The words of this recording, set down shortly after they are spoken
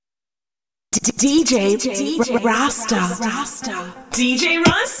DJ Rasta. DJ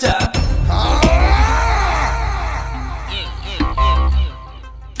Rasta.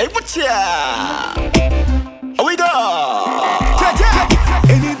 Hey, what's ya? Here we go.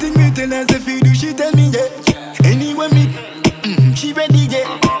 Anything me tell her, if you do, she tell me yeah. Anyway me, she ready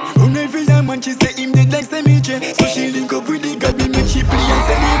yeah. Run every time when she say him the next time me change. So she link up with the girl, me make she play and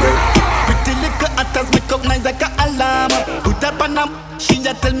celebrate. Pretty little actors make up nice like a alarm. Put up on them. She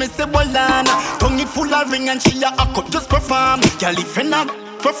a tell me say Bolana. Tongue it full of ring and she a could just perform. Girl if you not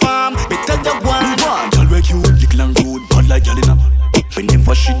perform, better you one. Girl wake you little and rude, bad like girl in a.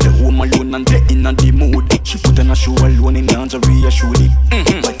 Whenever she the home alone and they in a the mood, she put on a shoe alone in lingerie, a show it.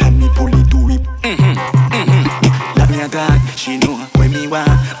 By time me pull it do it. Love me a dog, she know when me want.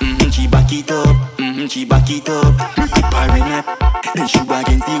 She back it up, she back it up. Parry me, then she back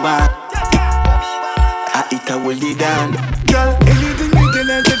and see what. I eat a hold it down. Girl, anything me tell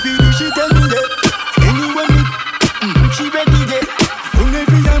her, if you do, she tell me that. Anyway me, she ready that. On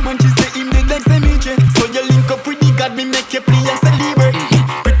every time when she say him the next time me change. So you link up with the God, me make you play and celebrate.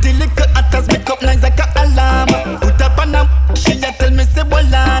 Pretty little actors make up nice like a alarm. Put up on them, she a tell me say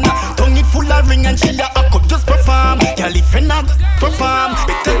Bolana. Tongue it full of ring and she a could just perform. Girl if you not perform,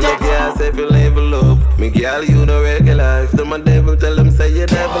 better you. Girl say if you level up, me girl you the regular. If them a devil, tell them say you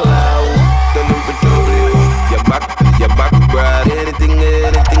devil out. Tell them for trouble you. Your back broad. Anything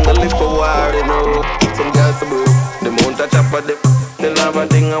I live for war, you know. Some girls are broke, them won't touch up at them. They'll have a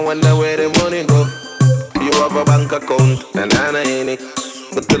thing, I wonder where the money go. You have a bank account, and I know any.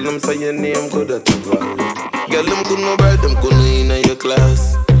 But tell them say your name good at the bar. Girl, them could no buy, them could no in your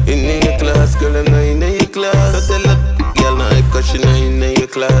class. In your class, girl, them no in your class. So tell her, girl, no hype, cause she no in your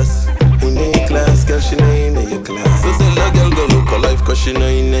class. In your class, girl, she no in your class. So tell her, girl, go look her life, cause she no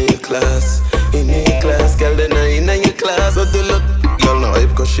in your class. In your class, girl, they no in your class. So tell her, girl, no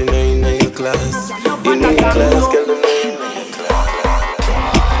hype, cause she no in your class. In your class, girl, they no in your class.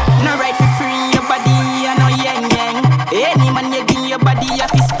 No right for free, your body, you know, yang yang. Any man you give your body, you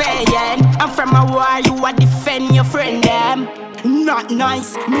fi spare, yang. I'm from a war, you a defend your friend, them. Not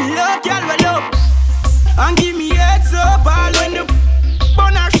nice, me love y'all well up. And give me heads up, all when the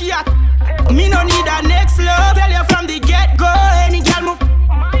boner shot. Me no need a next love, tell you from the get-go. Any girl move.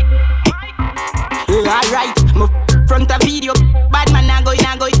 Alright, my front a video. Bad man, I go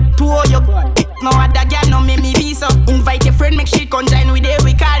to you. No other girl, no make me be so. Invite your friend, make she come join with it.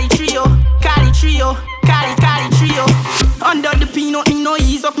 We call it trio, call it trio, call it trio. Under the peanut, me no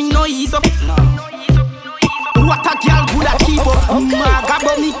ease up, What a girl good at keep up.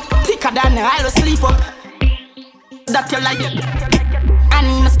 Magabo me, thicker than I will sleep up. That you like it.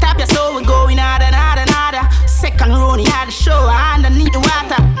 And stop you, so we going harder. Second round, had the show underneath the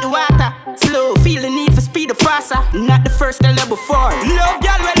water. Slow, feel the need for speed or faster. Not the first, the level 4. Love,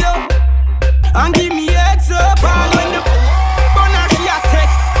 girl, well up. And give me heads up. All when the boner she attack.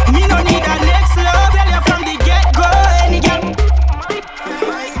 Me no need a next love. Tell you from the get-go. Any girl.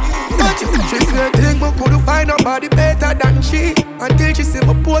 She said thing but couldn't find nobody better than she. Until she see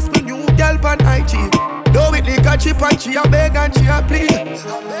me post me new girl on IG. Though it like a chip and she a beg and she a plead.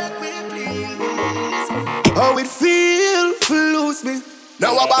 How it feel to lose me.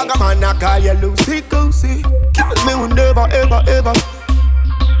 Now a bag of man I call you loosey-goosey. Kill me will never ever.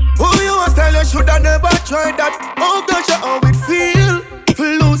 Who you was tell you shoulda never tried that. Oh gosh, how it feel to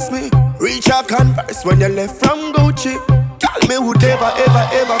lose me. Reach a Converse when you left from Gucci. Call me would never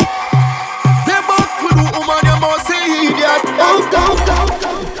ever. They both put the woman you must see idiot. Oh.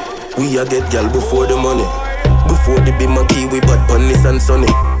 We a get gal before the money. Before the big monkey, we bad bunnies and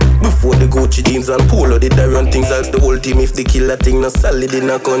sunny. Before the Gucci jeans and polo, the Darren things. Ask the whole team if the killer thing not solid in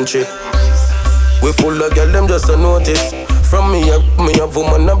a country. We full of gal, them just a notice. From me have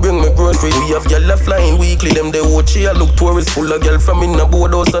woman a bring me grocery. We have gal a flying weekly, them they watch here. Look tourists full of gal from in a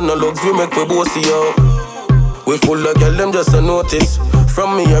boardhouse and a luxury make me bossy, yo. We full of gal, them just a notice.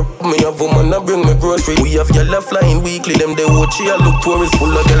 From me have woman a bring me grocery. We have gal a flying weekly, them they watch here. Look tourists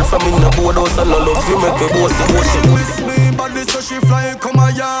full of gal from in a boardhouse and a luxury make me bossy. With me, body so she flying come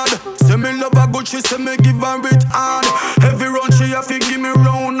a yard. Say me love her good, she say me give her it hard. Every round she have to give me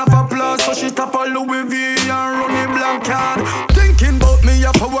round of applause. So she tap a Louis V and run a blank card. Thinking about me,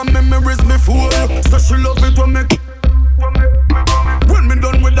 have our memories before. So she love it when me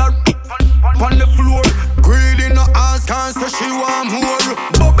done with her on the floor. Greedy no ask her, so she want more.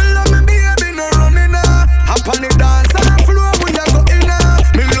 Bubble on me baby, no running her. Up on the dance on the floor, we a go in her.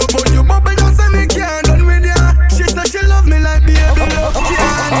 Me love how you bubble, just say me can't done with ya. She say she love me like baby love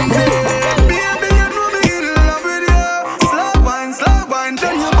candy. Baby, you know me in love with ya. Slow wine,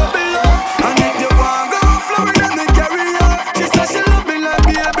 then you bubble up. And if you want go Florida, me carry ya. She say she love me like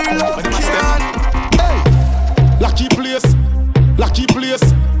baby love candy.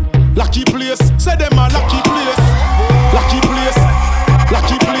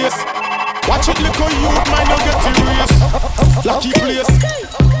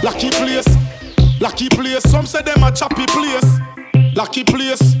 place, lucky place, lucky place. Some say them a choppy place, lucky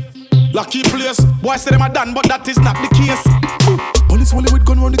place, lucky place. Boy say them a done, but that is not the case. Police only with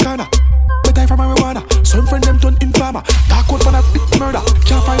gun round the corner. Die from marijuana. Some friend them turn informer. Dark out for a murder.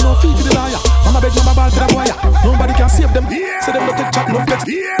 Can't find no fee for the liar. Mama beg mama ball for the wire. Nobody can save them. Say them not take chat, no get.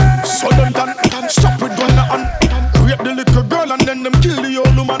 So them done stop with gun on. Rape the little girl and then them kill the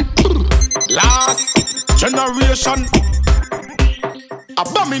old woman. Last generation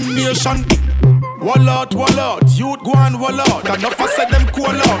abomination. Wall out, youth go and wall out. Enough I said them cool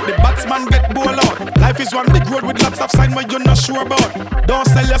out. The batsman get ball out. Life is one big road with lots of signs but you're not sure about. Don't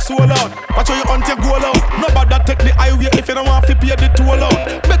sell your soul out. Watch how you hunt your goal out. Nobody take the highway if you don't want to pay the toll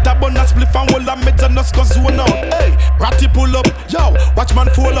out. Better burn a spliff and hold the meds and just go zone out. Hey, ratty pull up, yo, watch man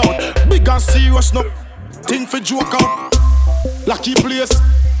fall out. Big and serious no, thing for joke out. Lucky place,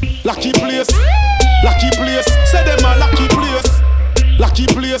 lucky place, lucky place. Say them a lucky place, lucky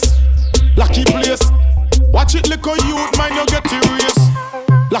place. Lucky place, watch it like a youth, mind you get erased.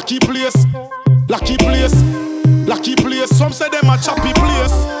 Lucky place, lucky place, lucky place. Some say them a choppy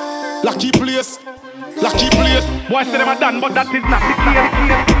place. Lucky place, lucky place. Boy say them a done, but that is not the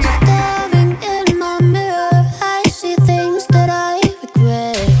case. Staring in my mirror, I see things that I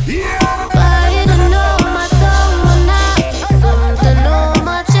regret. I don't know my tongue when I something on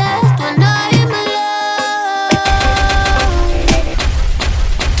my chest when I'm alone.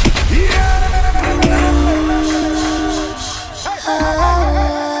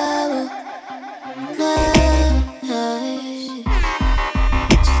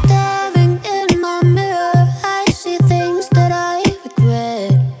 Staring in my mirror, I see things that I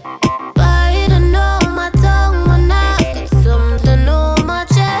regret. Bite on my tongue when I've got something on my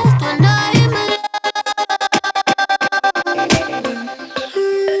chest when I'm alone.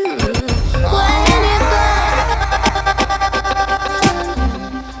 When you go,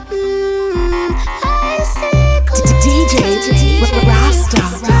 I see DJ Rasta.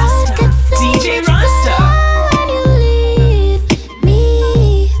 DJ Rasta. when you leave me.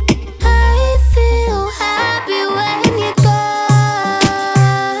 I feel happy when you go.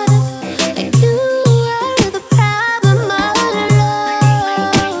 Like you are the problem all alone.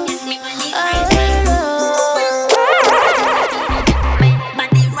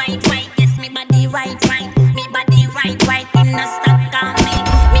 Body right, yes, me body right. Me body right, in the stop on me.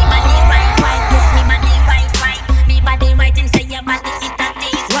 Me body right, yes, me body right. Me body right, and say your body it a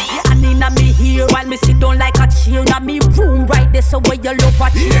tease me. And inna me here while me sit down like a chair. Inna me room right there, so where you love a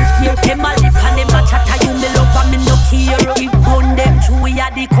change here. Them a lip and them a chatter, you me love and me no care. We burn them two, we a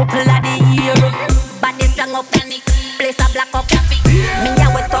the couple of the year. Body strong up on me, place a black up traffic. Me a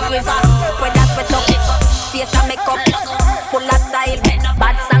wet up river, spread a sweat up. Face a make up, full of style.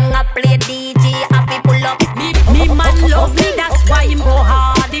 Bad song a play DJ, happy pull up. Me man love me, that's why him go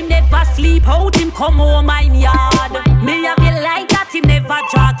hard. Him never sleep out, him come home my yard. Me have you like that, him never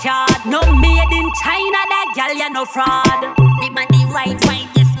draw card. No made in China, that gal ya no fraud. Me body right,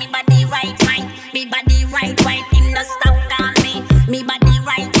 yes, me body right. Me body right, in the stop on me. Me body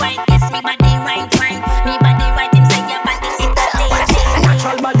right, yes, me body right. Me body right, inside your body, it's a tease.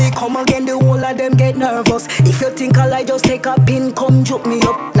 Natural body come again, the whole of them get nervous. If you think I lie, just take a pin, come juke me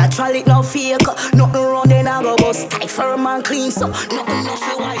up. Natural it no fake, nothing wrong then I go bust. Tight firm and clean, so nothing no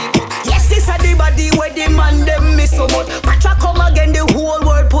feel why you. Yes, this a the body where the man them miss so much. Patra come again, the whole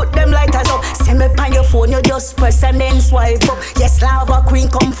world put them lighters up. Send me on your phone, you just press and then swipe up. Yes, lava queen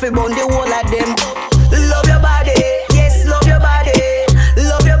come fi burn the whole of them. Love your body, yes, love your body.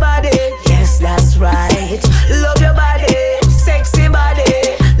 Love your body, yes, that's right. Love your body, sexy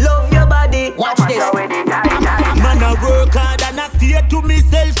body. Love your body. Watch this. Man, I work hard and I stay to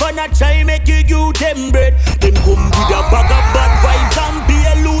myself and I try make you them bread. Them come with a bag of bad vibes and be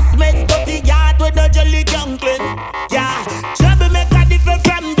a loose mess. But the yard with the jelly can cleanse. Yeah, trouble make a different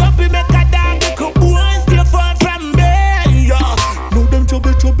from dopey make a dog. The couple boys stay far from me. Yeah, know them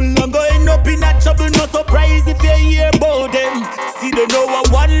trouble. I'm going up in that trouble. No surprise if you hear about them. See they know a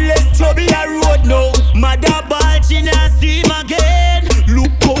one less trouble a road now. Mother ball she not see him again.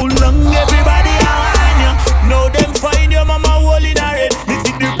 Look how long everybody around ya. Now them find your mama holding her head. Me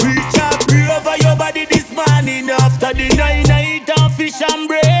see the preacher pray over your body this morning after the night of fish and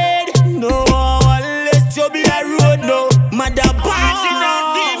bread. No one less trouble a road now. Mother ball she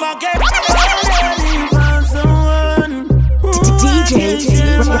not see him again.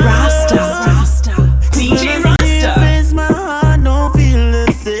 DJ Rasta. DJ Rasta. My heart don't feel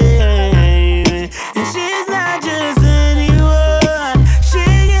the same. And she's not just anyone. She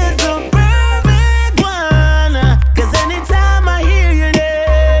is the perfect one. 'Cause anytime I hear your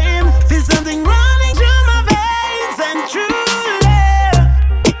name, feel something running through my veins. And truly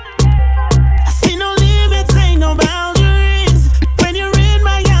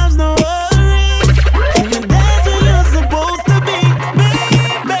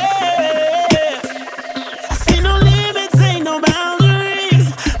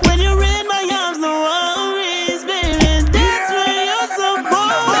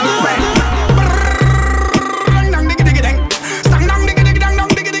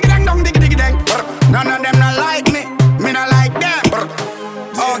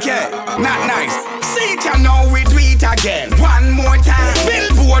not nice. See it, you know we do it again. One more time.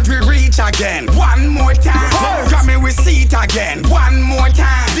 Billboard we reach again. One more time. Grammy we see it again. One more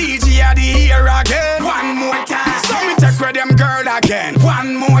time. DJ at the here again. One more time. So me take with them girl again.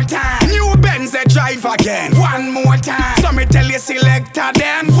 One more time. New Benz they drive again. One more time. So me tell you selector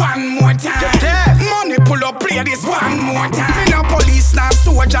them. One more time. Money pull up play this one more time. Me no police now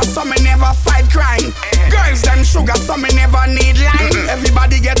soldier, so me never fight crime. Girls them sugar, so me never need line.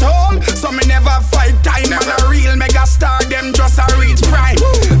 Everybody get home, so me never fight time. Man a real mega star, them just a reach prime.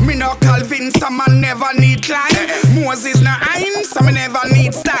 Me no Calvin, so man never need climb. Moses no Ein, so me never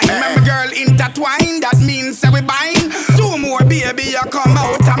need style. Remember girl intertwine, that means say we bind. Two more baby, you come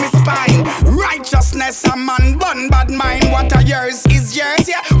out of me spine. Righteousness a man bun bad mind. What a yours is yours,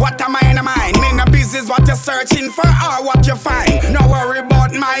 yeah. What a mine a mine. Me no business what you're searching for or what you find. No worry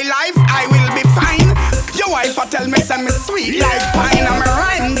about my life, I will be fine. Your wife a tell me say me sweet like pine. And me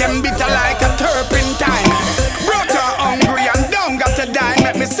rhyme them bitter like a turpentine. Broke her hungry and don't got to die.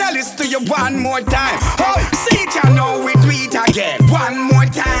 Let me sell this to you one more time. Oh, see it, you know we do it again. One more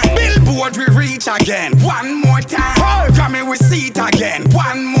time. Billboard we reach again. One more time. Oh, Grammy we see it again.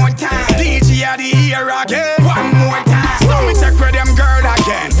 One more time. DJ at the here again. One more time. So me check with them girl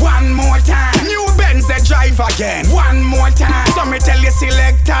again. One more time. New Benz they drive again. One more time. So me tell you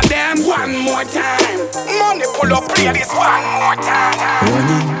selector them. One more time. Money pull up play this one more time.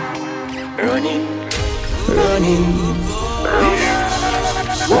 Running.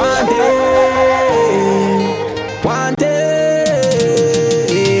 Wanted.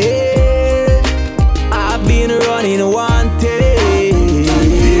 I've been running wanted.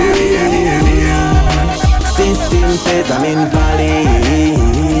 Since I'm invalid.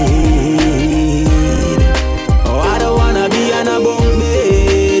 Oh, I don't wanna be on a bunk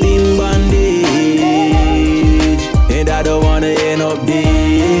bed in bondage, and I don't wanna end up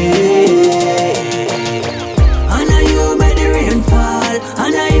dead. I know you made the rain fall, I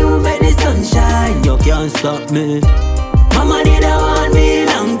know you made the sunshine. You can't stop me. Mama didn't want me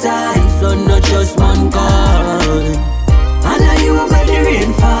long time, so not just one call. I know you made the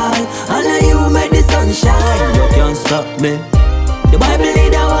rain fall, I know you made the sunshine. You can't stop me. The Bible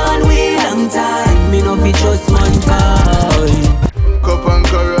didn't want me long time. Me no fit just one call. Cup and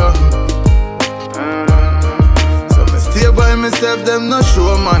Cara. So me stay by myself, them no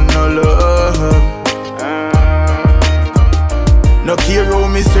show man no love. No care how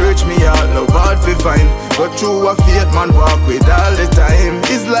me search me out, love hard fi find. But through a faith man walk with all the time.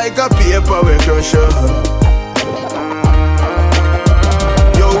 It's like a paper we crush up.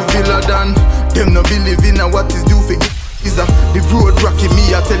 Yo, Villa Dan, them no believe in what is due for is a the road rocky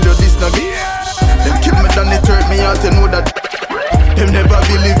me, I tell you this no be. Them kill me than it hurt me, I tell know that. Them never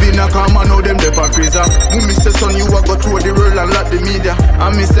believe in a karma, now them never freezer. Mummy say son, you a go through the world and lock the media.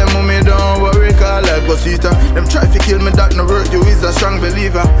 And me say mummy don't worry, call like Gosita. Them try to kill me, that no hurt you is a strong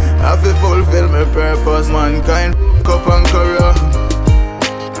believer. I feel fulfill my purpose, mankind. Cup and Cara.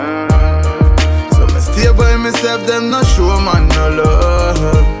 So me stay by myself, them no show man no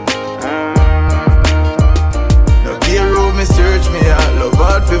love. Hero me search me out, love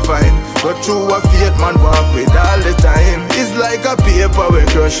hard to find. But through a faith man walk with all the time. It's like a paper we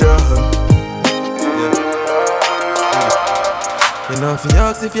crush up. You know if you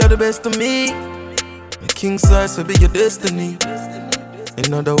ask if you're the best of me, my king size will be your destiny.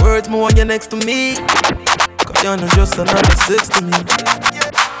 In other words, me want you next to me, cause you're not just another six to me.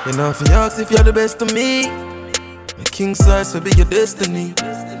 You know if you ask if you're the best of me, my king size will be your destiny.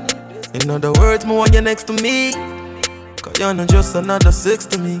 In other words, me want you next to me, cause you're not just another six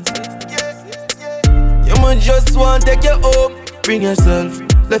to me. You might just want to take you home. Bring yourself,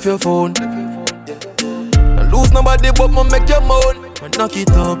 left your phone. Don't lose nobody but me make you moan. But knock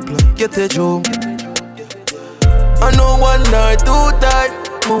it up like get a joke. I know one night too tight.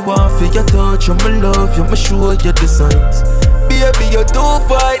 Me want for your touch, you me love you, me show you the signs. Baby you too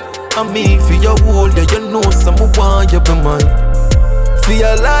fine, and me for your hold, yeah you know some want you be mine. For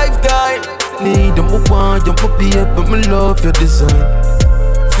your lifetime, need them want you, my baby, me love your design.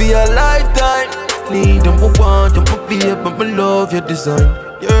 For your lifetime, need them want you, my baby, me love your design.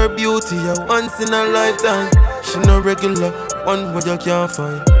 Your beauty, a once in a lifetime. She no regular, one where you can't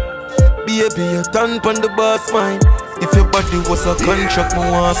find. Baby, you stand on the boss mind. If your body was a contract, me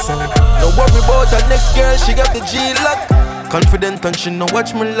want sign. Don't worry about the next girl, she got the G-lock. Confident and she no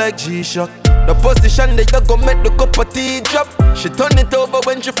watch me like G-Shock. The position that you go make the cup of tea drop. She turn it over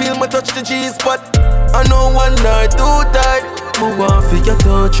when she feel me touch the G-spot. I know one night too tight. Me want for your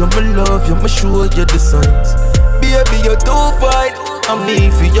touch, you me love you, me show you the signs. Baby, you too fine, and me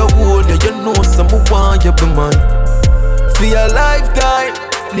for your hold, yeah you know some want you be mine. For your lifetime,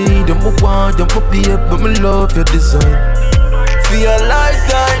 need them me want you, my babe, but me love your design. For your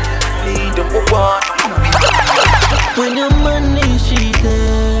lifetime, need you, me want you. When your money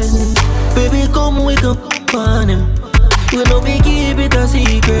cheating, baby, come wake up on him. We know we keep it a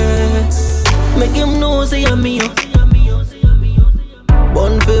secret. Make him know say I'm me.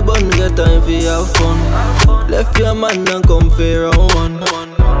 Bun for bun, get time for your fun. Left your man and come for round one.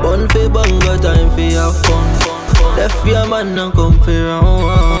 Bun for bun, get time for your fun. Left your man and come for round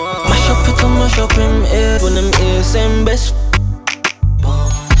one. Mash up it and mash up him head. When them ears same best.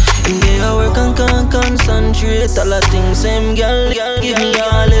 In the I work and can't concentrate. All the things same girl give me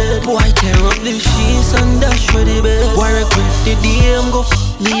all it. Boy tear up the sheets and dash for the bed. Boy regret the DM go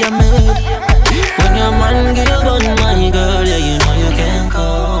me a maid. When your man give you gun, my girl, yeah you know you can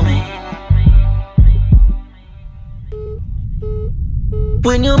call me.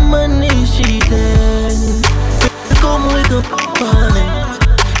 When your man is cheating, come wake up on him.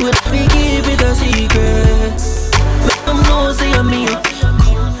 When we keep it a secret, make them know say I'm me.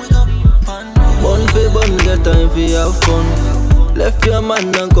 Bun for bun, get time for your fun. Left your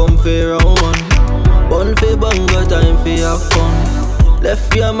man and come for round one. Bun for bun, get time for your fun.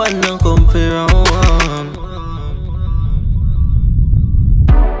 Left your man and come for round one.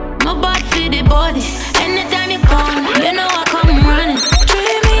 My bad for the body. Anytime you come, you know I come running.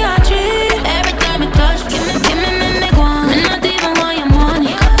 Treat me a treat. Every time you touch, give me one. Me not even want your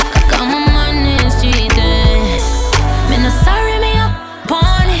money. Cause my money is cheating. Me not sorry, me up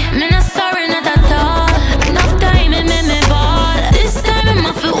pony. Me not sorry, not at all. Enough time, it made me ball. This time, it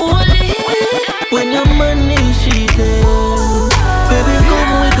must feel holy. When your money is cheating, baby,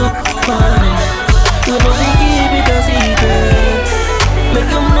 come wake up on it. You know we keep it a secret. Make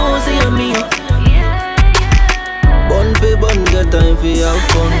them know say I'm me. Bun for bun, get time for your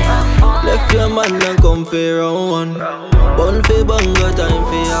fun. Left your man and come for round one. Bun for bun, get time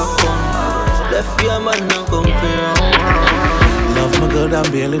for your fun. Left your man and come for round one. Love me good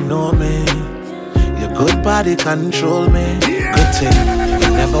and barely know me. Your good body control me. Good thing, you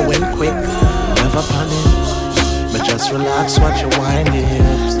never went quick, never panic. Me just relax, watch you wind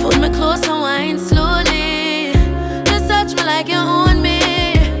it. Pull me close and wind slowly. Just touch me like you own me.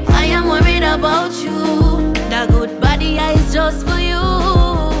 I am worried about you. That good body is just for you.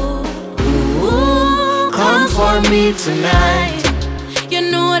 Ooh, Come for me tonight. you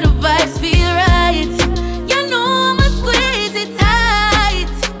know the vibes feel right. You know I'ma squeeze it tight.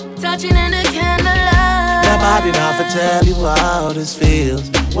 Touching in the candlelight. Nobody now for tell you how this feels.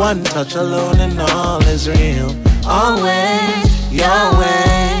 One touch alone and all is real. Always your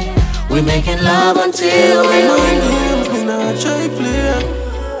way. We making love until we Mind games, me not try play.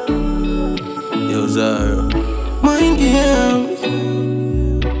 Yo, Zara. Mind games.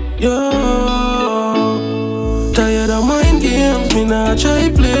 Yo. Tired of mind games, me not try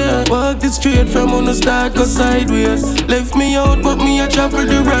play. Walk this straight from on the start, go sideways. Left me out, but me a travel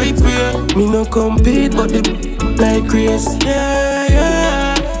the right way. Me no compete, but the like race. Yeah,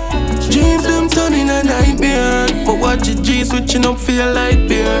 yeah. Dreams them turn in a nightmare. But watch the G switching up, feel like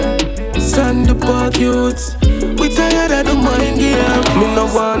beer. Sandy Park youths, we tired of the mind game. Me no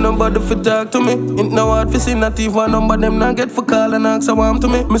want nobody for talk to me. It no hard for see not even number them not get for call and ask a warm to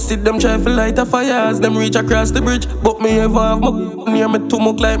me. Me see them try for light a fire as them reach across the bridge. But me ever have my near me too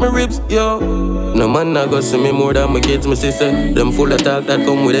much like my ribs, yo. No man not go see me more than my kids, my sister. Them full of talk that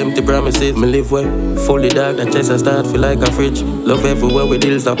come with empty promises. Me live well, fully dark, that chest I start feel like a fridge. Love everywhere with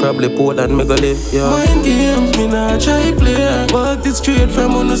deals, I probably poor than me go live, yo. Mind games, me not try play. Walk this straight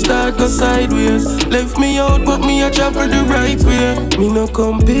from on the start, go sideways. Left me out, but me a travel the right way. Me no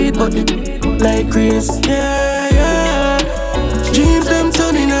compete, but the like race. Yeah, yeah. Dreams them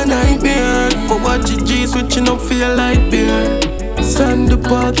turn in a nightmare. But watch the G switching up, feel like beer. Sandy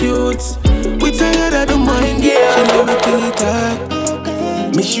Park youths, we tired of the mind game. She love me till it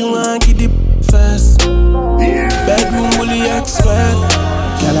hard. Miss you and get the fast. Bedroom bully expert.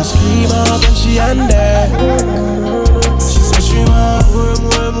 Girl I scream out when she under. She said she want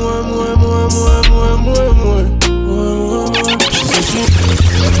more. She said she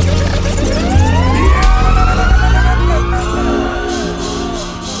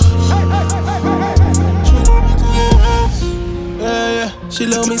She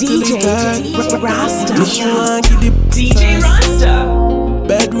love me till it die. Rasta. Miss you and get the DJ Rasta.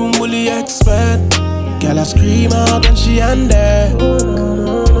 Bedroom bully expert. Girl I scream out when she under.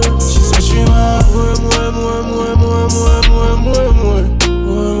 She said she want more.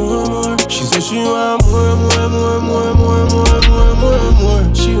 She said she want more.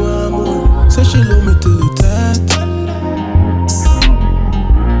 She want more. Said she love me till it die.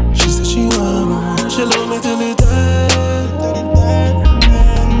 She said she want more. She love me till it die.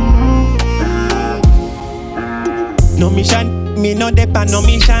 mission. Me no depend no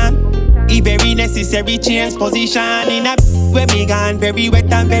mission. If very necessary, change position. In a where me gone, very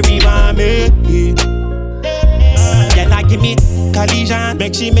wet and very warm. Yeah, like give me collision.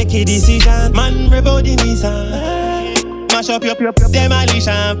 Make she make a decision. Man, revolt the Nissan. Mash up your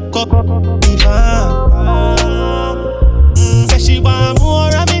demolition. Say she want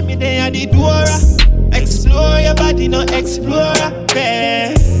more of me there at the door. Explore your body, no explorer.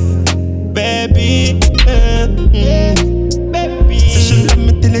 Baby, baby. So she love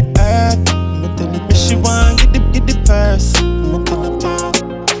me till it hurt. She want get the purse.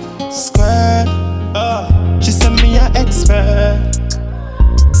 Squirt. She send me an expert.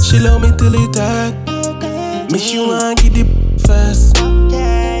 She love me till it hurt. Me she want get the first.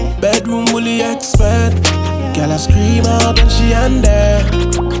 Bedroom bully expert. Girl I scream out when she under.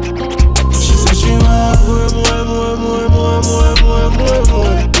 She said she want more.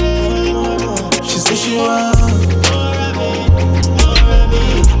 She said she want.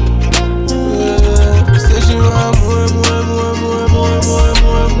 Say she want more.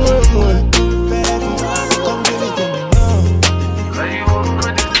 Come give it to me now. Cause you won't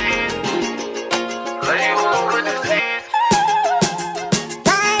put this in. Cause you won't put this in.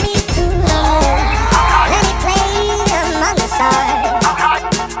 Party too long. Let me play among the stars.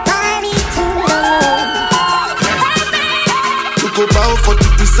 Party too long. We go bow for the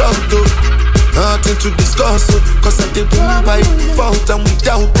result though. Nothing to discuss, oh. Cause I did win by default and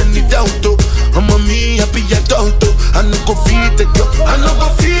without any doubt, oh. I'm a me happy adult, oh. I no go feed the girl, I no go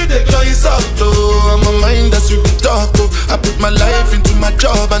feed the girl, it's out, oh. I'm a mind that's you talk, oh. I put my life into my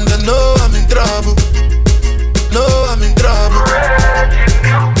job and I know I'm in trouble. No, I'm in trouble. I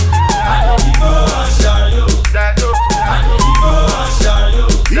know we go and share you. That up. I know we go and share you.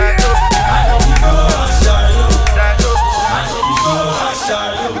 That up. I know we go and share you. That up. I know we go and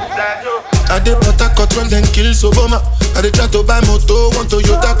share you. That up. I did Port when them kill Obama. I did try to buy moto, one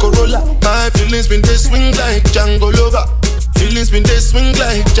Toyota Corolla. My feelings been they swing like Django Lover. Feelings been they swing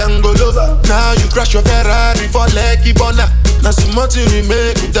like Django Lover. Now you crash your Ferrari for Leggy Bona. Now some more to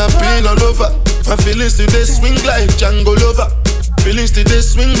remake with that pain all over. My feelings today swing like Django Lover. Feelings today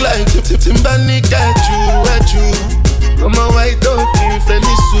swing like Timbani at you. I'm a white dog in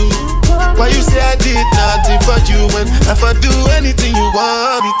Felisu. Why you say I did nothing for you when if I do anything you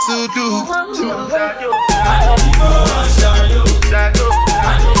want me to do? I know we go and share you. That up.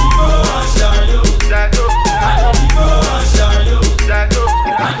 I know we go and share you. That up. I know we go and share you. That up.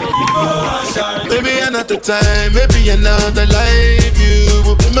 I know we go and share you. Maybe another time, maybe another life. You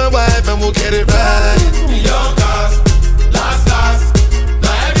will be my wife and we'll get it right. Million cars, last.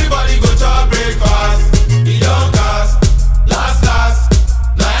 Now everybody go to breakfast. Million cars, last.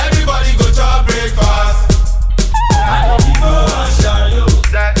 Now everybody go to breakfast. I know we go and share you.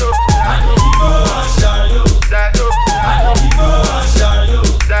 That up. I know we go and share you. That up. I know we go and share you.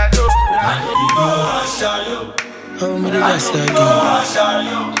 That up. I know we go and share you. How me did I say again?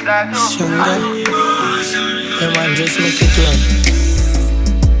 Stronger. Yeah man, just make it run.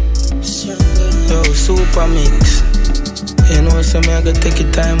 Yo, super mix. You know some me I gotta take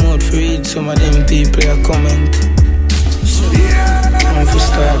your time out for read some of them people a comment. I'm to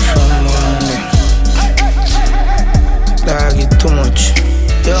start from Monday. Dog it too much.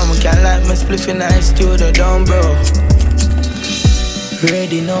 Yo, me can't like my spliff in the studio down, bro.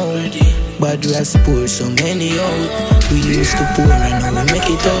 Ready now, but we have poured so many out. We used to pour and now we make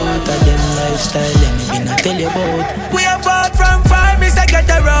it out. Of them lifestyle, let me be not tell you about. We have fought from fire, me say get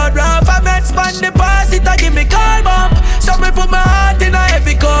the road rough. I met span the deposit, I give me call bump. So me put my heart in a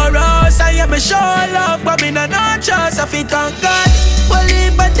heavy chorus. I am a show love, but me not trust. I fit on God. Well,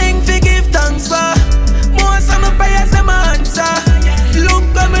 if I think fi give thanks for. Most of my prayers them answer. Look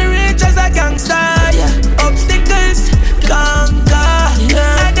at me rich as a gangster. Yeah. Obstacles conquer.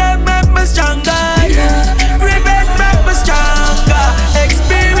 Yeah. And them make me stronger. Yeah. Revenge make me stronger.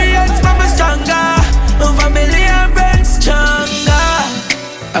 Experience make me stronger. Family and friends stronger.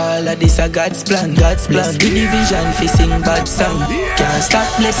 All of this a God's plan. God's plan. The division fi sing bad song. Can't stop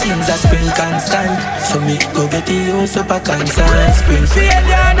blessings a spring constant. So me go get the house up a concern. Spring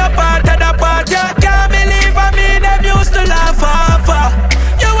failure no part of the party. Can't believe I mean them used to laugh off.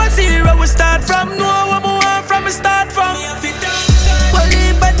 You was zero, we start from. No one more from we start from. Well,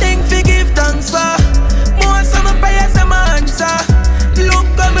 if I think fi give thanks for. Most of my prayers them answer. Look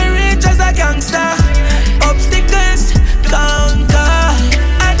at me rich as a gangster. Obstacles conquer.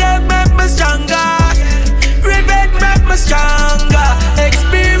 And them make me stronger. Revenge make me stronger.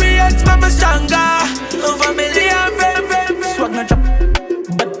 Experience make me stronger. Family and friends. Swag no drop.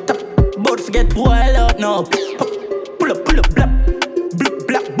 But forget wild out now. Pull up, blap. Blip,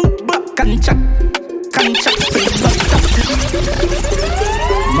 blap, boop, bop. Can check.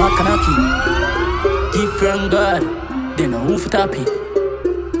 Makanaki, different God, they know who for tappy.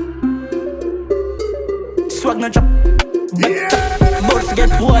 Swag no drop, but forget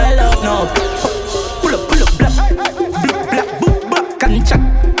who I love now. Pull up, black, book, can chop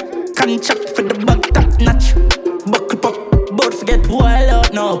for the back top notch. Buckle pop, but forget who I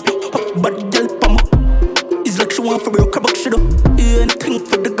love now. But girl pump, it's like she want for real, crab shit up. Anything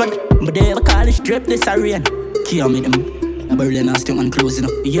for the God, but they ever call it strip this a rain. Kill me them. A Berlin and still and closing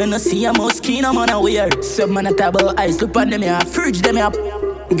up. You know see a most keen I'm on a weird. Some man a table eyes look on them here, fridge them up.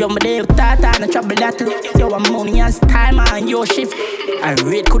 Give me the tata and a trouble that. Yo, I'm money as time and your shift. I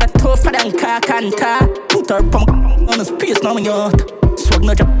rate coulda tougher than car. Put her pump on the space now in your heart. Swag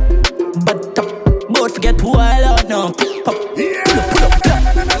no drop, but top. But forget who I love now. Pop, pull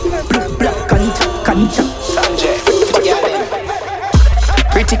up, black, cancha. Sanjay,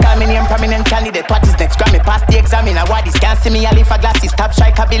 critical name, prominent candidate. What is next? Grammy pass the examiner. What is can't see me? I leave a glasses. Top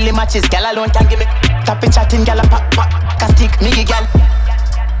striker, Billy matches. Gal alone can give me. Tap it chatting, gal a pop, castic, me gal.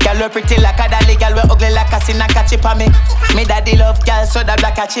 Gal we pretty like a dolly, gal we ugly like a sin and catch it on me. Me daddy love gal, so that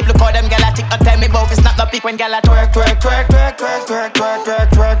black a chip. Look how them gal a tick. Don't tell me about it's not no pick when gal a twerk.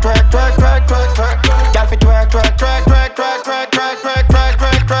 Gal fi twerk.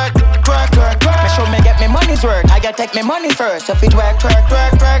 Me show me get me money's worth. I gotta take me money first. If it twerk.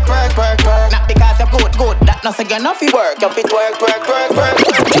 Not because you're good. That not say you're not fi work. You fi twerk.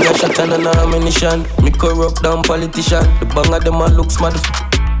 Kill a shot and an ammunition. Me corrupt down politician. The bang of them a look smart.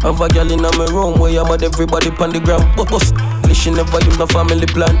 Have a girl in my room where you mad everybody on the ground. Boss, she never use no family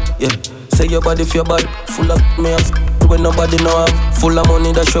plan. Yeah, say your body for your bad. Full of me have when nobody know have. Full of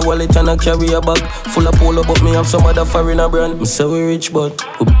money that show wallet and I carry a bag. Full of polo but me have some other foreigner brand. Me say we rich but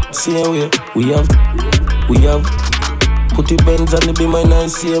same way. We have. Put the Benz and the be my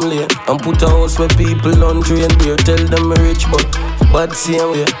nice same lane. And put a house where people laundry and beer. Tell them me rich but bad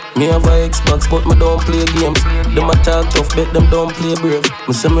same way. Me have a Xbox but me don't play games. Them a talk tough, bet them don't play brave.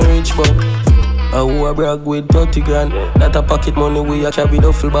 Me say me rich but I who a brag with 30 grand. That a pocket money we a carry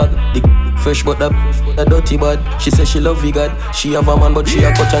duffel bag. The fresh but that dirty bad. She say she love vegan. She have a man but she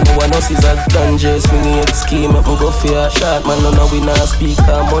a cut and no one else is as dangerous. Swinging head scheme make me go for a shot. Man no we not speak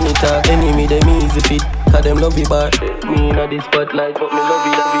and money talk. Enemy them easy fit. Cause them love you bad. Me inna the spotlight but me love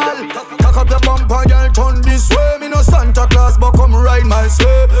you. Cock up the bumper, girl, turn this way. Me no Santa Claus, but come ride my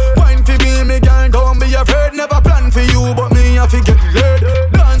sleigh. Wine for me, girl, don't be afraid. Never plan for you, but me have to get laid.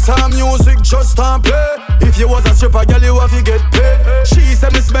 Dancehall music, just and play. If you was a stripper, girl, you have to get paid. She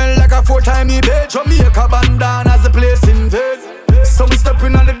said me smell like a 4-time bed. Jamaica bandana as the place invade. So we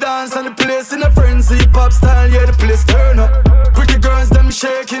stepping on the dance and the place in a frenzy. Pop style, yeah, the place turn up. Pretty girls, them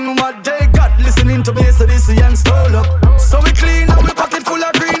shaking what they got. Listening to me, so this young stole up. So we clean up, we pocket full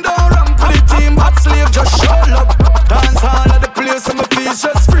of green. Don't run for the team, hot slave just show up. Dance all at the place, and my fees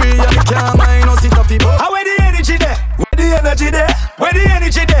just free. And the can't mind, no sit up the boat. How where the energy there? Where the energy there? Where the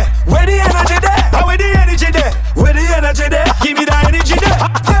energy there? Where the energy there? How where the energy there? Where the energy there? Give me the energy there.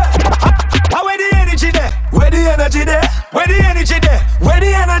 How where the energy there? Where the energy there? Where the energy there? Where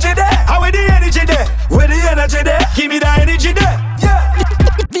the energy there? How where the energy there? Where the energy there? Give me the energy there. Yeah.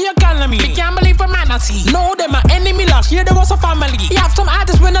 The economy, me can't believe a man I see. No, them my enemy last year, there was a family. You have some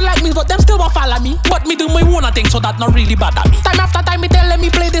artists when they like me, but them still won't follow me. But me do my own thing, so that not really bad at me. Time after time, me tell them me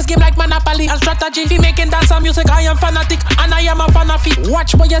play this game like Monopoly and strategy. Fi making dancehall music, I am fanatic, and I am a fan of it.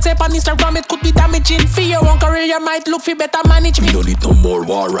 Watch what you say on Instagram, it could be damaging. For your own career, you might look for better manage me. We don't need no more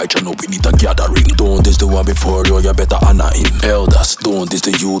war, right? You know we need a gathering. Don't this the one before you better honor him. Elders, don't this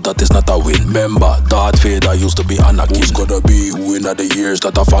the youth that is not a win. Remember, Darth Vader used to be Anakin. Who's gonna be who in the years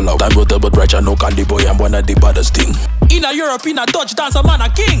that I follow? Time will tell, but right, you know Candy Boy, I'm one of the baddest thing. In a Europe, in a Dutch dance, a man a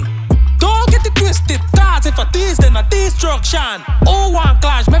king. Don't get it twisted, cause if a tease, then a destruction. Oh, one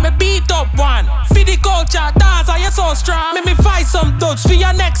clash, make me beat up one. For the culture, dance, are you so strong? Make me fight some Dutch for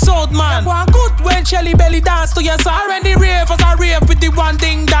your next old man. One good when Shelly Belly dance to your song. And the ravers are rave with the one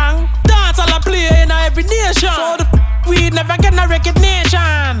ding dong. Dance all I play in every nation. So we never get no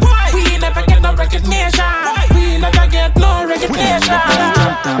recognition. Why? We never get no recognition. Why? We never get no recognition.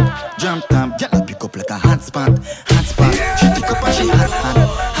 Jump time, get up, pick up like a hot spot. She pick up and she hot.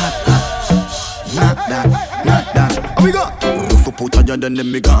 Knock that. How we go? If you put higher than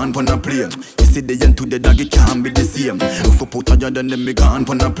them, me gone pon a plane. You see the end to the dog, it can't be the same. If you put higher than them, me gone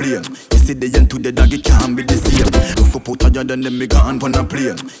pon a plane. You see the end to the dog, it can't be the same. If you put higher than them, me gone pon a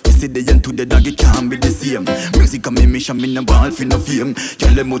plane. You yesterday and today, dog, it can't be the same. Music a me mission, me no ball for no fame.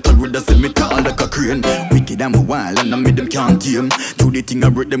 Tell them out a road that say me tall like a crane. Wicked and wild and I made them can't tame. Do the thing I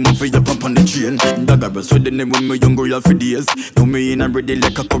break them up for your pump on the train. Dog I was with the name when me young girl for days. Do me in and ready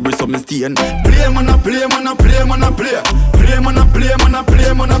like a cover so me stain. Play man a play, man a play, man a play. Play man a play, man a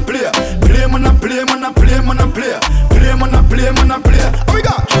play, man a play. Play man a play, man a play, man a play. Play man a play, man a play. Oh we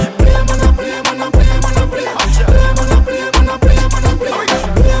got. Play man a play, man a play, man a play. Play man a play, man a play, man a play. Play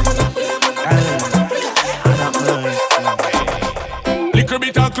man a play, man a play. Little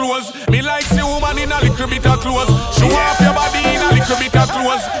bit of clothes, me like see woman in a little bit of clothes. Show off your body in a little bit of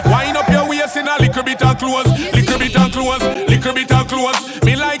clothes. Wind up your waist in a little bit of clothes. Little bit of clothes, little bit of clothes.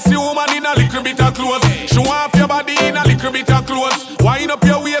 Me like see woman in a little bit of clothes. Show off your body in a little bit of clothes. Wind up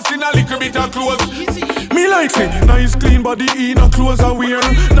your waist in a little bit of clothes. Me like say nice clean body in a clothes I wear.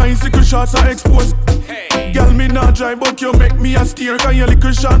 Nice little shots I expose. Girl, me not dry, but you make me a steer. Cause your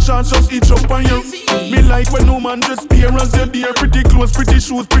little shots just itch up on you. Me like when no man just peer as you dear. Pretty clothes, pretty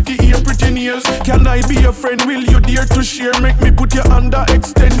shoes, pretty ear, pretty nails. Can I be a friend? Will you dare to share? Make me put you under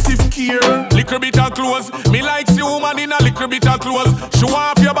extensive care. Little bit of clothes. Me like see woman in a little bit of clothes. Show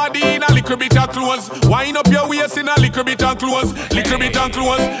off your body in a little bit of clothes. Wind up your waist in a little bit of clothes. Little bit of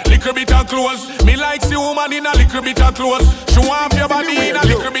clothes, little bit of clothes. Me like see woman in a little bit of clothes. Show off your body in a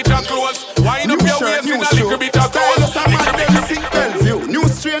little bit of clothes. Wind up your waist in a little bit of clothes. Bellevue, new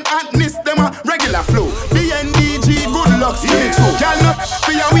strain hotness, them a regular flow. BNDG, good luck, give it true. Girl, not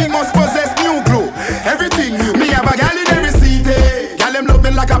for your we must possess new glow. Everything new. Me have a gal in every seat, eh. Gal them love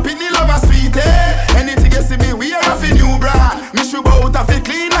me like a penny lover sweet, eh. Anything you see me wear off a new brand. Me should bout off it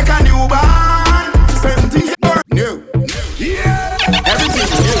clean like a newborn. Certain things are new. Yeah. Everything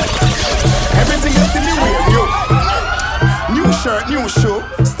new. Everything you see me wear new. New shirt, new shoe.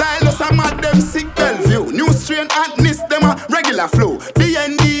 Style us a mad them sick Bellevue. New strain hotness, them a regular flow.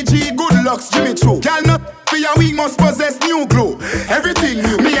 BNDG, good looks, Jimmy Choo. Gal not for your week must possess new glow. Everything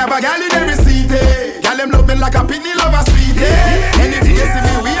new. Me have a gal in every seat, eh. Gal them love me like a penny lover sweet, eh. Anything you see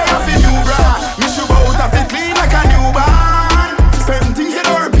me wear off a new bra. Me should bout off it clean like a newborn. Certain things you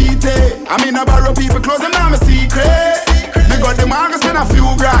don't repeat, eh. I mean I borrow people clothes, them not my secret. Me got them August spend a few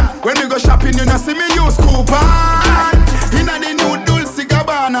grand. When we go shopping, you know see me use coupon. Inna the new Dulce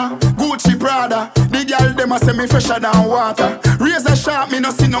Gabbana, Gucci Prada. The girl them a say me fresher than water. Razor sharp, me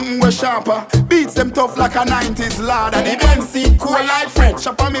no see nothing way sharper. Beats them tough like a 90s ladder. The Benz seat cool like Fred.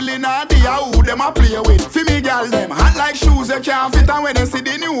 Shop a million idea who them a play with. For me girl them hot like shoes you can't fit. And when they see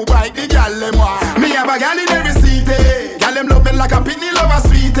the new bike, the girl them want. Me have a girl in every seat, eh. Girl them love me like a penny lover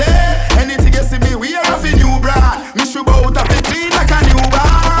sweet, eh. Anything you see me wear off a new brand. Me should bout off it clean like a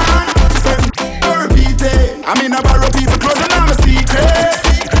newborn. Repeat it. I mean I borrow people clothes and I'm a secret.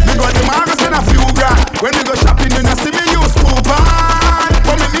 Me got them August spend a few grand. When we go shopping, you know see me use coupon.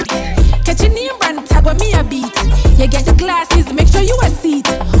 Come with me. Catch your name brand tag when me a beat. You get the glasses, make sure you a seat.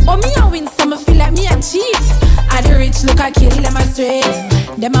 Oh me a win, some feel like me a cheat. I the rich look I kill them a straight.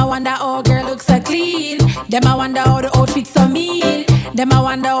 Them I wonder how girl looks so clean. Them I wonder how the outfits so mean. Them I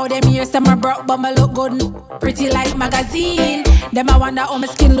wonder how them ears them a broke but me look good, pretty like magazine. Them I wonder how my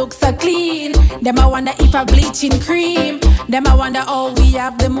skin looks so clean. Them I wonder if I bleaching cream. Them I wonder how we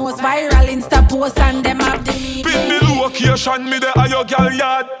have the most viral Insta posts and them have the medium. Pick me location, me the your girl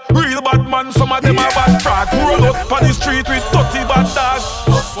yard. Real bad man, some of them are bad frag. Roll up on the street with 30 bad dogs.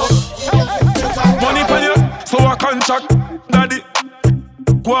 Money for you, so I contract daddy.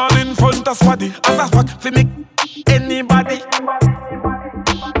 Go on in front of swaddy. As a fact, for me, anybody.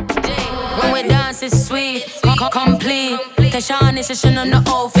 When we dance it's sweet, complete. Tashawn is shit on the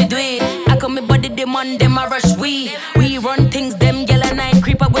outfit do it. I come me body them on them a rush we run things them yellow and I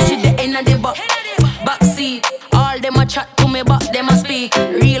creep up with shit the end of the back seat. All them a chat to me but them a speak.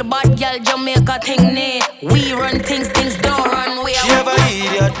 Real bad girl Jamaica thing ne. We run things don't run we. She have a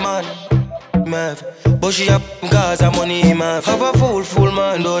idiot man, math. But she up cause her money him have. Have a fool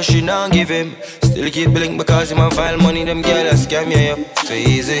man though she not give him. Still keep blink because him a file money. Them girl a scam you up so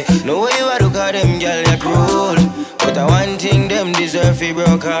easy. No way you a look at them girl you cruel. But I one thing them deserve fi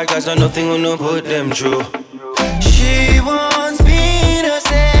broke hard. Cause no nothing will no put them through. She wants me in a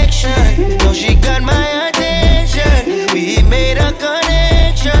section. Now she got my attention. We made a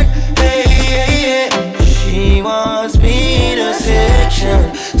connection. Hey, hey, hey. She wants me in a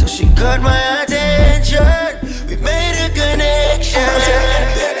section. So she got my attention. We made a connection.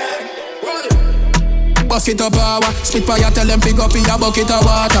 Bust it up power, spit fire, tell them pick up in a bucket of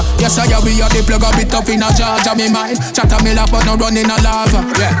water. Yes, I we are the plug a bit up in a Georgia, me mind. Chatter me laugh but no run in a lava.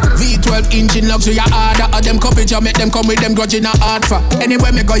 Yeah. V12 engine luxury harder. Them coverage I make them come with them grudge in a hard for.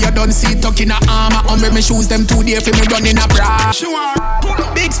 Anywhere me go you don't see tuck in a armor. On me shoes them 2 days for me run in a bra. She want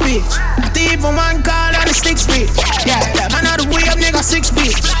big speech. Not even one call on the stick speech. Yeah, man out the way up nigga 6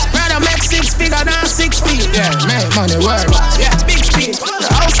 feet. Rather make 6 figure than 6 feet. Yeah, make money worldwide. Yeah, big speech.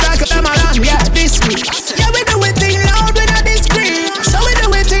 The house like a land. Yeah, this speech. Yeah, we do it thing loud, we not discreet. So we do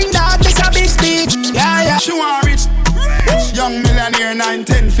it thing that this a big speech. Yeah, yeah. She want rich. Young millionaire,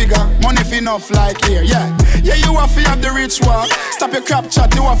 9-10 figure. Money fi enough like here, yeah. Yeah, you have to have the rich walk. Stop your crap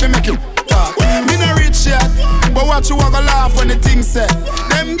chat, you have to make it talk. Me not rich yet, but watch you walk a laugh when the thing set.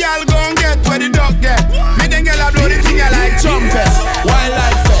 Them gal gon' get where the dog get. Me them gal a blow the thing like trumpets.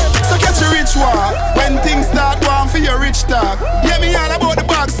 Wildlife fair. So catch your rich walk. When things start going for your rich talk. Yeah, me all about the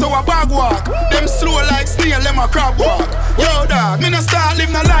bag, so a bag walk. Them slow like snail, them a crab walk. Yo dog, me no start live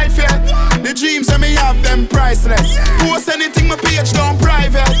no life yet. The dreams that me have, them priceless. Post anything my page down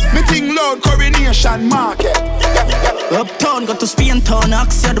private. Me think loud coronation market. Uptown, got to Spain town,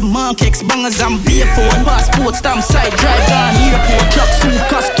 ask you the markets, bangers and beer phone. Passport, stamp side, drive down, airport, truck suit,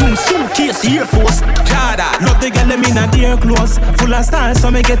 costume, suitcase, Air Force. Jada, love the girl them in a dear clothes. Full of style,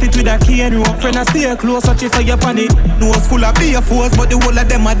 so me get it with a key and rope. Friend, I stay close, watch it for your panny. Nose full of beer force, but the whole of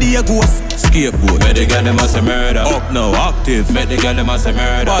them are dear ghosts. Scapegoat, make the girl them as a murder. Up now, active, make the girl them as a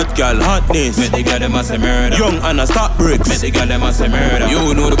murder. Bad girl, hotness, make the girl them as a murder. Young and a stock bricks, make the girl them as a murder.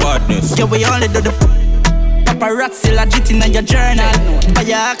 You know the badness. Yeah, we only do the paparazzi legit in your journal. But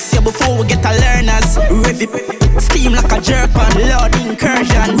you ask you before we get a learners. Ready, steam like a jerk on Lord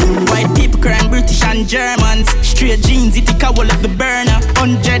incursion. White people crying British and Germans. Straight jeans, it take a wall of the burner.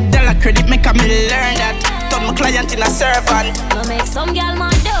 $100 credit make a me learn that. Turn my client in a servant. I'ma make some girl my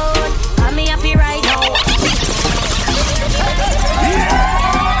dude. I'm me happy right now.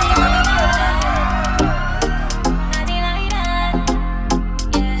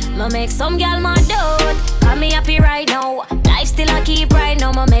 I'ma make some girl my dude. I'm me happy right now. Life still I keep right now.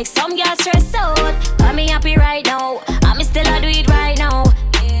 I'ma make some girl stress out. I'm me happy right now. I'm still I do it right now.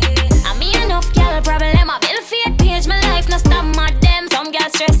 I'm me enough girl problem. I build fake page. My life no stop my them. Some girl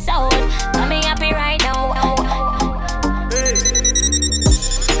stress out. I'm me happy right now.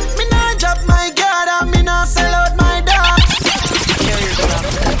 Me nah drop my guard and me nah sell out my dog.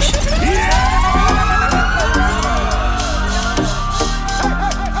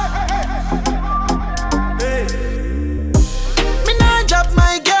 Me nah drop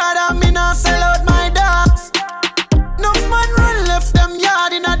my guard and me nah sell out my dogs. Nuff man run left them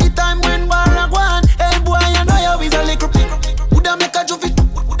yard in a the time when war a gone. Hey boy, you know you is a little. Woulda make a jufit.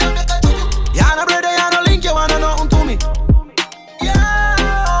 Ya no brother, ya no link, you wanna know nothing to me.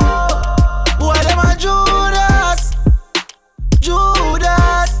 Boy, them a Judas.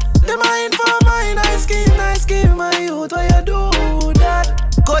 Them a in for my nice scheme, my youth, why you do that?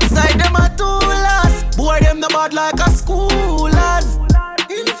 Cut side, them a toolas. Boy, them no bad like a schoolers.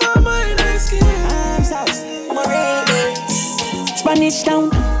 In for my nice scheme. Spanish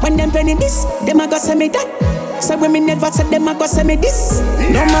town, when them penny this, them a go say me that. So when me never said them a go say me this.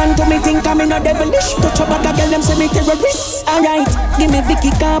 No man to me think I'm in a devilish. Touch a bag a girl, them say me terrorist. Alright, give me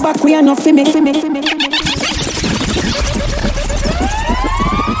Vicky car back, we are not for me. Yeah.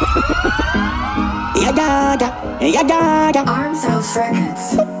 Arms House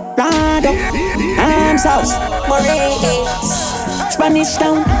Records. Rado, Arms House, Spanish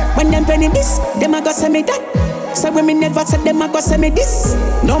town, when them penny this, them a go say me that. So when me never said them a go say me this.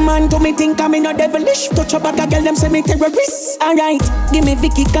 No man to me think I'm in a devilish. Touch a bag a girl, them say me terrorist. Alright, give me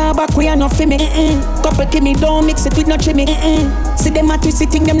Vicky car back, we are not for me. Couple give me, don't mix it with no chimney. See them a twist it,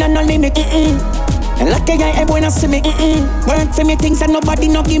 think them not no limit. Like a guy, everyone a see me. Work for me things that nobody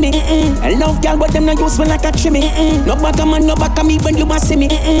no give me. I love y'all, but them no use me like a chimney. No back a man, no back a me when you a see me.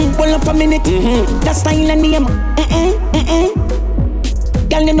 Pull up a minute, that style and name.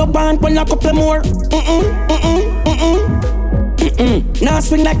 Girl, you no band, pull a couple more. Now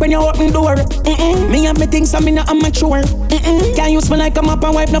swing like when you open door. Me have me things, so me not amateur. Can't use me like I'm up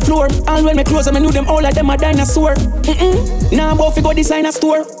and wipe the floor. All when me close, I knew them all of them a dinosaur. Now I'm about to go design a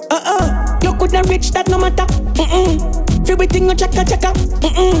store. You couldn't reach that no matter. Everything you check.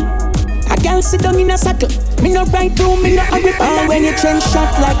 A girl sit down in a saddle. Me no ride through, me no hurry. When you change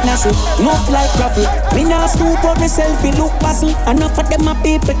shot like Nassau, move like Ruffle. Me no stoop up myself, me look puzzle. Enough of them a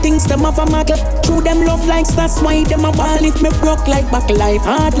paper things, them have a muggle. True them love likes, that's why them a ball. If me broke like buckle, life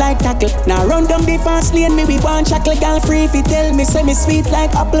hard like tackle. Now run down the fast lane, me be one shackle. Girl free if you tell me, say me sweet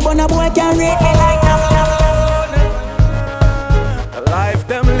like apple. But a boy can't rate me like nothing. The life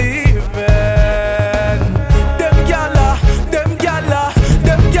them living.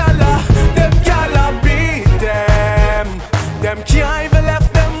 Them can't even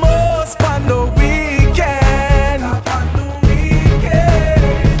left them most on the weekend.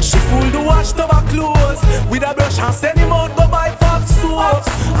 She fool the wash to her clothes with a brush and send him out go buy pop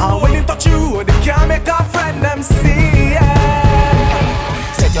soaps.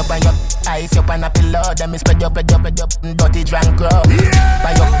 on a pillow. Then me spread up, dirty drunk crow.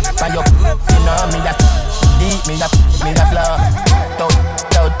 Buy up, you know me that deep, me that flow.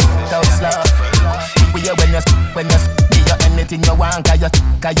 Don't slow. We you when you give you anything you want, cause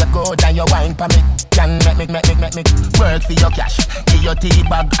you go down your wine for me. Can make me work for your cash. Give your tea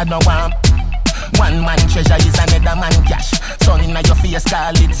bag, I don't want. One man treasure is another man cash. Sun inna your face,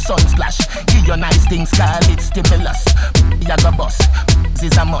 call it sun splash. Give your nice things, call it stimulus. You go boss,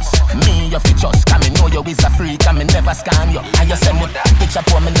 this is a must. Me you fi trust, cause me know you is a freak, and me never scam you. And you send me picture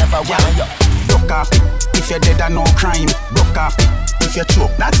for me never want you. Broke off if you're dead and no crime. Broke off if you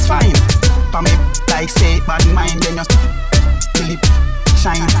choke, that's fine. For me like say bad mind, then you till it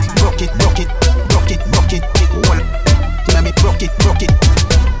shine. Broke it. Hold, let me broke it.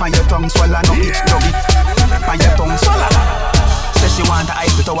 On your tongue swallow, no it, dog it. On your tongue swallow. Says she want a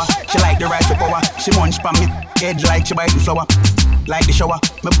Eiffel Tower. She like the rifle power. She munch pa me head like she biting flower. Like the shower,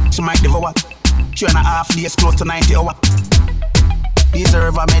 she might devour. 3.5 days close to 90 hours.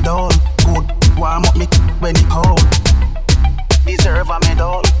 Deserve a medal, good. Warm up me when it cold. Deserve a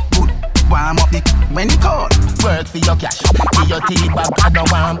medal, good. Warm up me when it cold. Work for your cash, give your tea bag, I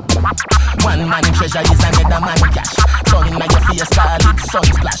don't want. One man treasure is another man cash. Sun inna your face, call it sun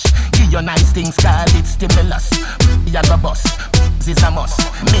splash. Give your nice things, call it stimulus. You go boss, this is a must.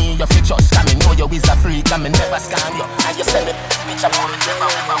 Me you fi trust, cause me know you is a freak, and me never scam you. And you send me bitch up on me never.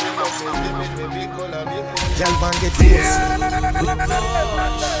 Girl man get close.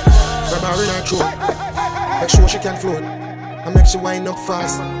 Grab her in her throat. Make sure she can float. I make she wind up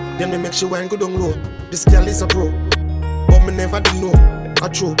fast. Then me make she wind go down low. This girl is a pro, but me never did know. A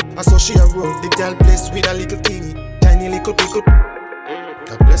true, I saw she a roll. The girl plays with a little teeny, tiny little pickle.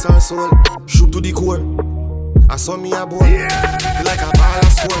 God bless her soul, shoot to the core. I saw me a boy, feel like a ball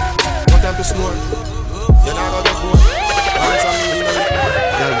of sport. Want them to snore, you're not gonna go. Hands on me,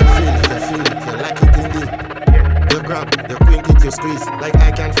 girl, you feel it, you like it indeed. You grab, you quint it, you squeeze. Like I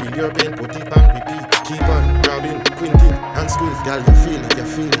can feel your pain, put it on repeat. Keep on grabbing, quint it and squeeze. Girl, you feel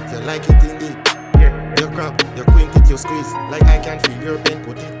it, you like it indeed. You grab, you quint it, you squeeze. Like I can feel your pain,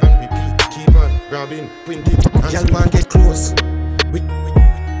 put it on repeat. Keep on grabbing, quint it and squeeze. Girl, man, get close.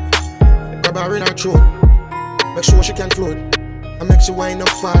 Grab her in her throat. Make sure she can float. I make she wind up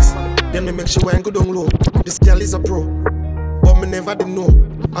fast. Then me make she wind go down low. This girl is a pro, but me never did know.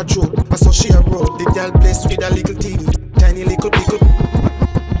 A true, I saw she a roll. The girl plays with a little teeny, tiny little pickle.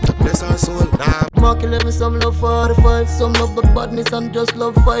 God bless her soul. Nah. Mark 11, some love 45, some love the badness and just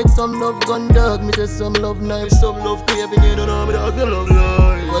love fight, some love gun dog, me say some love knife, some love craving, you don't know me dog, you love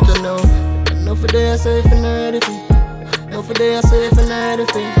life. What you know? Enough for day I say for nerdy thing. Enough for day I say for nerdy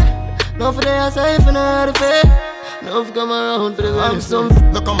thing. Enough for day I say for nerdy thing. Enough come around for the I'm some.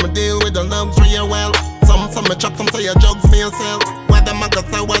 Look on me deal with the luxury well. Some me chop, some say you jugs me yourself. Where the magas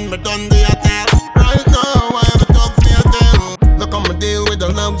say when me done the hotel. Right now I have a jugs me hotel. Look on me deal with the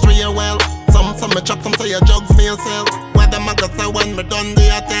luxury well. Some me chop, some say you jugs me yourself. Where the magas say when me done the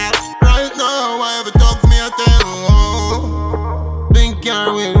hotel. Right now I have a jugs me hotel. Oh. Big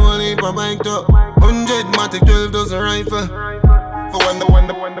car with one heap of bike up. 100 matic 12 dozen rifle. For when the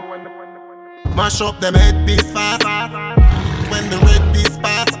mash up them headpiece fast. When the red piece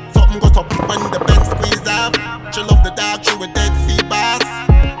pass, something goes up when the pen squeeze off. She love the dark, she with dead feet pass.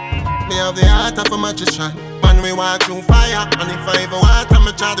 Me have the heart of a magician. Man, we walk through fire, and if I ever want,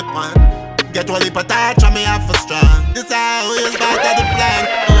 I'ma try the pan. Get all the touch, and me have for strong. This how we is back to the plan.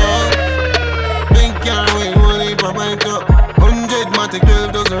 Oh, big car with one heap of bike up. 100 matic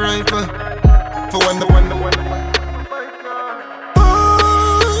 12 dozen rifle. For when the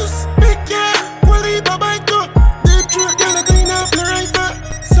Boss, big car, one heap of bike up. Deep truck, gonna clean off the rifle.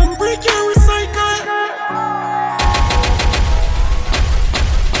 Some break and recycle.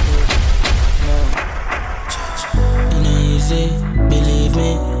 Believe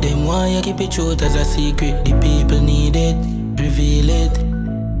me, them want you keep it short as a secret. The people need it, reveal it.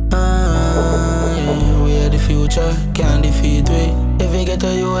 Yeah, we are the future, can't defeat we. If we get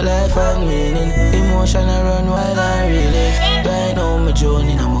a your life and meaning, emotion I run while I reel it. Right now my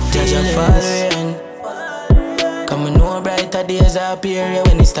journey, I'm a feeling following. Come and know brighter days appear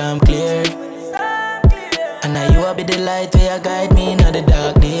when it's time clear. And now you will be the light where you guide me in the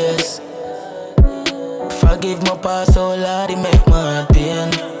dark days. Forgive my past, oh Lord, it make my heart pain.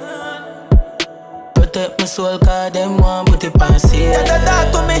 Protect my soul, cause them want put it on sale. They don't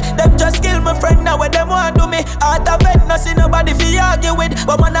talk to me, them just kill my friend. Now what them want to me, out of it, no see nobody fi argue with.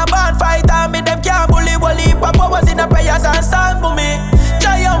 But when a band fight on me, them can't bully. Wally papa was in the prayers and song for me.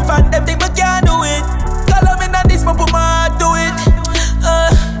 Triumphant, them think we can't do it. Call them in this, but put my heart to it.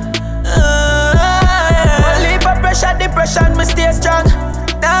 Wally for pressure, depression, me stay strong.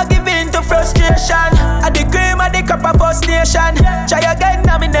 Now give in to frustration. House Nation. Try again,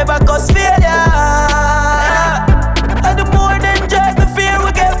 now me never cause failure. And the more than just the fear,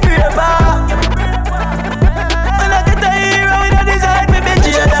 we get braver. And I get a hero with a design for me,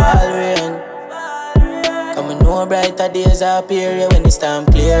 jailer. Come and know brighter days appear when the storm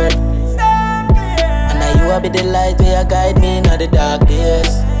clear. And now you will be the light where you guide me in the dark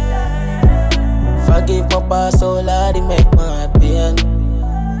days. Forgive my past, so Lord, it make my heart pain.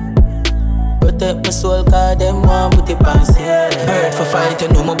 Protect my soul, cause them want put it on sale. Bird for fight, you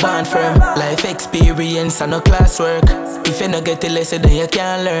know my bond firm. Life experience and no classwork. If you no get the lesson, then you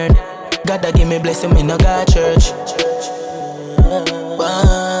can't learn. Gotta give me blessing, me no got church.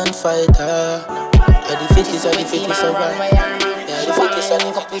 Bond fighter. The fittest of the fittest of all. Yeah, the fittest of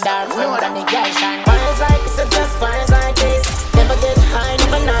the fittest of all. Fires like this, just fires like this. Never get high,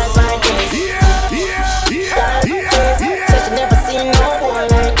 never nice like this. Said you never seen no one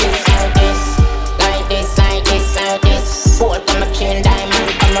like this. Like this, like this, like this. Gold on my chain, diamond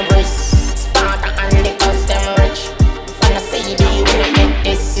on my wrist. Sparta and the custom rich. When I see you will get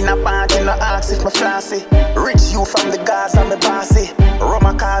this. In a party, no ask if me flossy. Rich you from the Gaza, me bossy.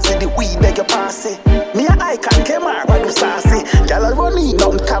 Roma Kazi, the weed beg your passy. Me a icon, came out, what do sassy. Y'all a running,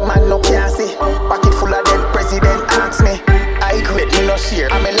 nothing come and no cancy. Pocket full of dead president, ask me. I grade me no share,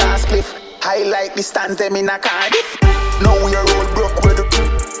 I'm a last cliff. Highlight the stands, them in a Cardiff. Now we are all broke with the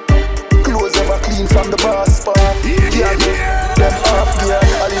clothes ever clean from the bar spot. Yeah, them off gear,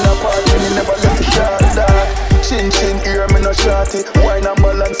 all in a part when you never left the shot, dog. Chin chin ear, me no shorty, wine and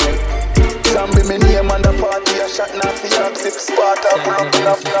balance. Zombie me name on the party, a shot now for your sip Sparta, pull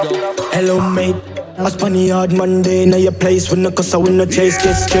up. Hello mate, I spun the hard Monday. Now your place with no cause I win no chase.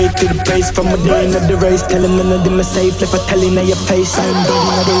 Get straight to the place from a day in the race. Tell them none of them are safe, like I tell you now your face.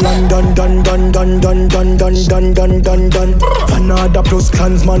 I'm done, done. Fanada plus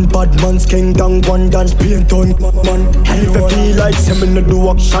clansman, bad man's king, down one dance, paint on man. And if I feel like seven to do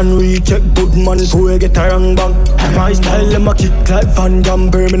action, recheck good man, so I get a wrong bang. And my style, them a kick like Van Damme,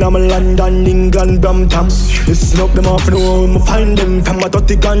 Birmingham, London, England, Brampton. Listen up, them off, know where I find them. From a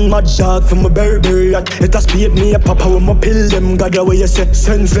 30 gun, mad dog, from a berry. It has paid me a papa when I pill them. God away you say,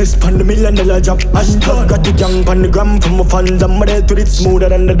 senseless pan the $1 million job. Hashtag got the gang pan the gram from my fans. I'm dead with it smoother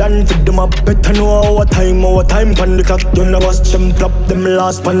than the dance. Fit them up, better know our time pan the clock. You know watch them flop, them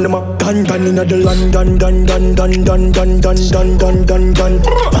last pan them up. Dun in the London, dun.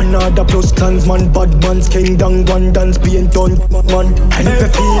 Panada plus clansman, bad man's king, down one dance, paint on man. And if I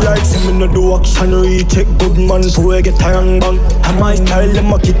feel like some no do action, recheck good man, so I get a wrong bang. And my style,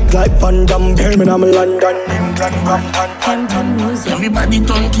 them a kick like Van Damme, Birmingham, London, England, Brampton. Everybody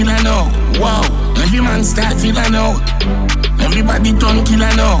turn killer now, wow. Every man start killer now. Everybody turn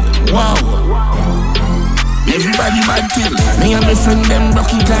killer now, wow. Everybody bad kill. Me and my friend them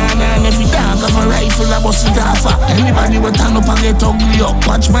Rocky Ghana. And every dog have a rifle a bust it off. Anybody will turn up and get ugly up.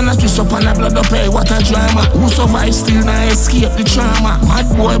 Watch man a twist up and a blood up, hey, what a drama. Who survive still now escape the trauma. Mad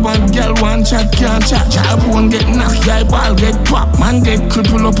boy band girl one chat can't chat. Child won't get knocked, eye ball get pop. Man get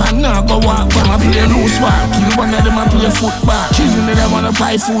crippled up and now go walk. Them a play loose walk. Kill one of them a play football. Children of them wanna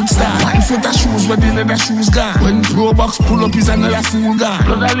buy food star. One foot of shoes where the other shoes gone. When Pro Box pull up is another fool gone.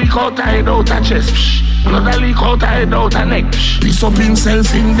 Blood a leak out head out a chest. Blood a leak out head out a neck. Piece up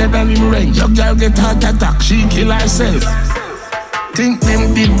himself in dead and him ring. Your girl get heart attack, she kill herself. Think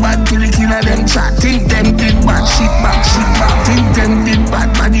them did bad till the killer them chat. Think them did bad, shit back. Think them did bad,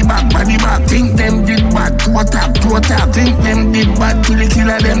 body back. Think them did bad, to attack. Think them did bad till the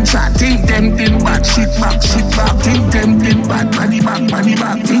killer them chat. Think them did bad, shit back. Think them did bad, body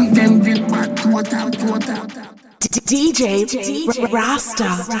back. Think them did bad, to attack. DJ Rasta.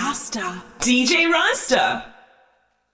 DJ Rasta.